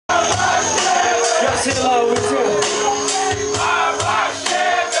sing along with you.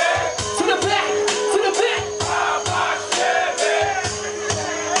 To the back, to the back.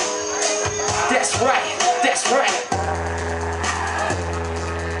 That's right, that's right.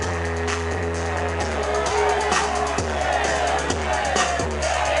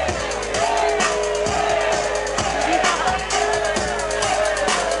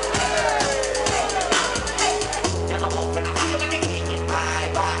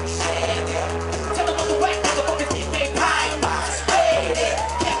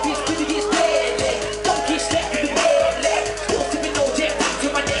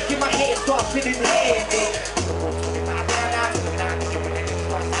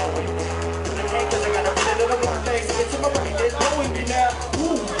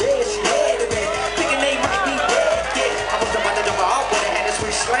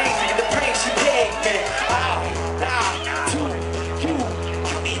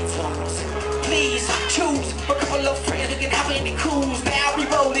 Please choose a couple of friends who can have any cruise. Now we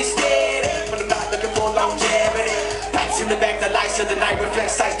roll it steady, but I'm not looking for longevity. Bats in the back, the lights of the night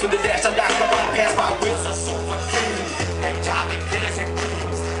reflect sights to the dash. I'm not gonna pass my wheels. I'm super clean, and job and glitters and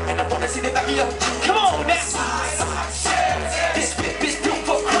creams. And I wanna see the back of your, come on, that's